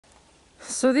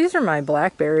So these are my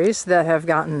blackberries that have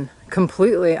gotten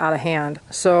completely out of hand.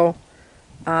 So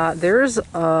there's like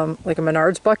a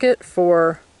Menards bucket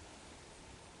for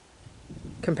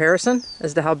comparison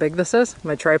as to how big this is.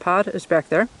 My tripod is back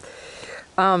there.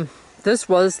 This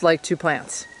was like 2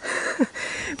 plants.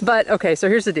 But okay, so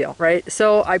here's the deal, right?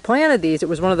 So I planted these. It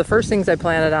was one of the first things I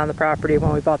planted on the property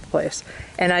when we bought the place.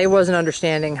 And I wasn't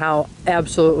understanding how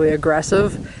absolutely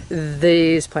aggressive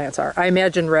these plants are. I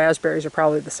imagine raspberries are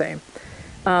probably the same.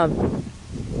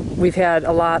 We've had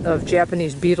a lot of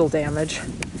Japanese beetle damage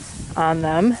on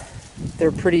them.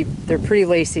 They're pretty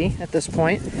lacy at this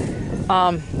point.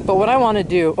 But what I want to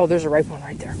do, oh, there's a ripe one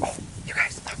right there. Oh, you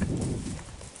guys, look.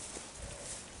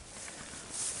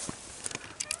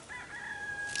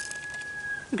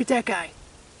 Look at that guy.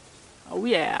 Oh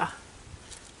yeah.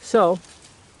 So,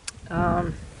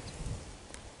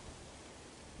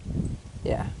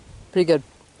 yeah, pretty good.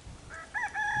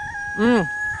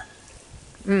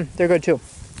 They're good too.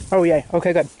 Oh yeah,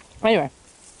 okay, good. Anyway,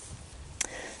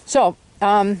 so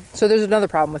there's another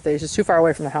problem with these. It's too far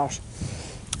away from the house.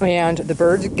 And the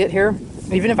birds get here,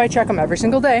 even if I check them every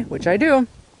single day, which I do,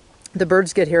 the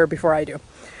birds get here before I do.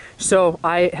 So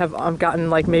I've gotten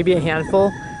like maybe a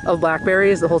handful of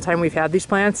blackberries the whole time we've had these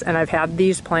plants, and I've had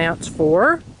these plants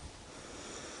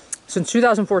since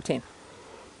 2014.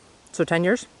 So 10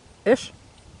 years-ish?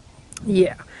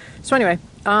 Yeah. So anyway,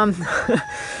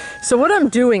 so what I'm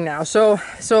doing now, so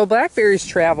blackberries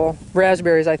travel,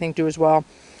 raspberries I think do as well.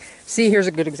 See, here's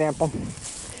a good example.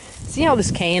 See how this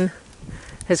cane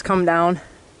has come down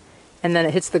and then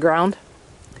it hits the ground?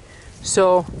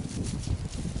 So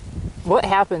what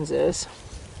happens is,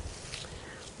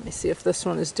 let me see if this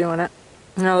one is doing it.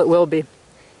 No, it will be.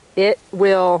 It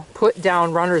will put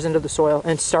down runners into the soil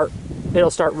and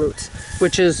it'll start roots,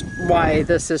 which is why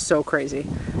this is so crazy.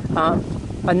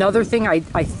 Another thing I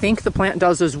think the plant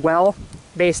does as well,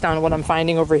 based on what I'm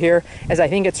finding over here, is I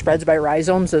think it spreads by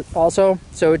rhizomes also.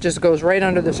 So it just goes right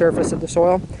under the surface of the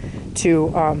soil to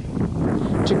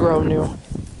grow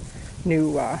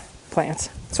new plants.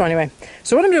 So anyway,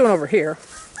 so what I'm doing over here,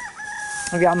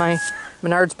 I've got my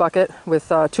Menards bucket with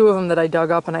 2 of them that I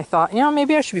dug up, and I thought,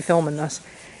 maybe I should be filming this.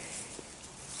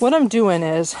 What I'm doing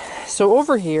is, so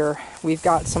over here we've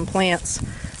got some plants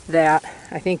that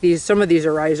I think some of these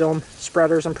are rhizome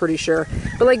spreaders, I'm pretty sure,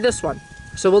 but like this one.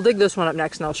 So we'll dig this one up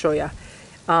next and I'll show you.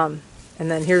 And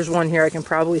then here's one here I can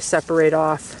probably separate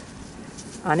off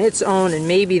on its own, and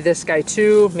maybe this guy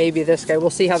too, maybe this guy. We'll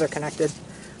see how they're connected.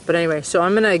 But anyway, so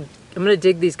I'm gonna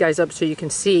dig these guys up so you can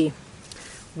see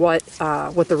what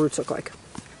the roots look like.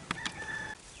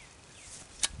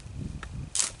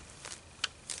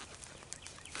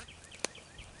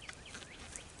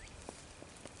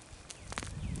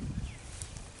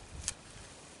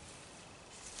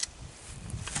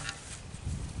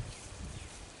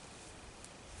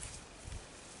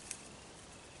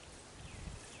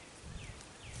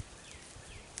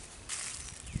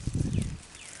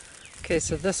 Okay,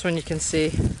 so this one you can see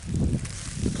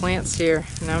the plants here.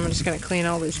 Now I'm just going to clean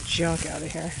all this junk out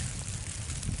of here.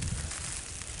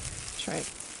 Try and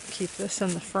keep this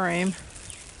in the frame.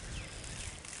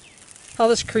 All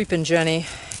this creeping Jenny.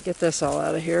 Get this all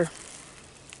out of here.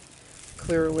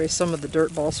 Clear away some of the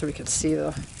dirt balls so we can see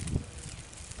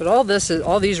But all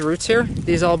these roots here,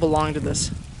 these all belong to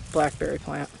this blackberry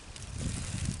plant,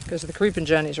 because the creeping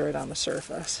Jenny's right on the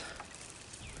surface.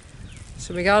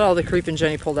 So we got all the creeping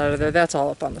Jenny pulled out of there. That's all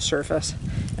up on the surface.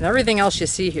 And everything else you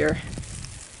see here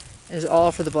is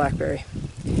all for the blackberry.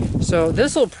 So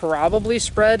this will probably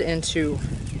spread into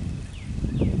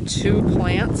 2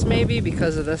 plants maybe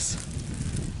because of this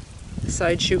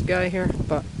side shoot guy here,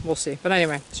 but we'll see. But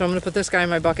anyway, so I'm going to put this guy in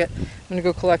my bucket. I'm going to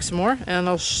go collect some more, and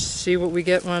I'll see what we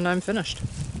get when I'm finished.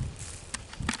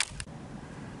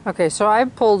 Okay, so I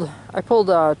pulled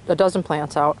a dozen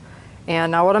plants out.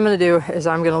 And now what I'm going to do is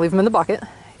I'm going to leave them in the bucket,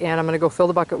 and I'm going to go fill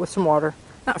the bucket with some water.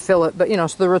 Not fill it, but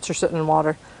so the roots are sitting in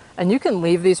water. And you can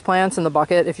leave these plants in the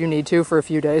bucket if you need to for a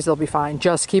few days. They'll be fine.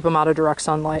 Just keep them out of direct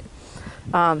sunlight.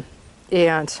 And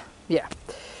yeah.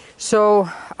 So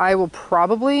I will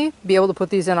probably be able to put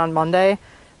these in on Monday.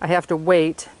 I have to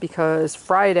wait because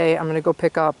Friday I'm going to go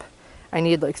pick up, I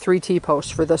need like 3 T-posts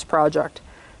for this project.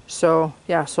 So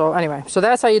yeah, so anyway, so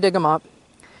that's how you dig them up.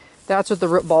 That's what the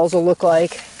root balls will look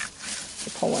like.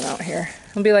 Pull one out here.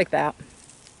 It'll be like that.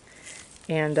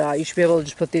 And you should be able to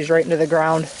just put these right into the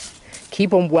ground. Keep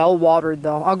them well watered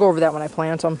though. I'll go over that when I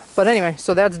plant them. But anyway,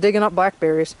 so that's digging up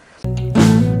blackberries.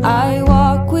 I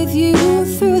walk with you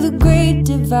through the great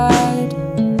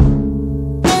divide.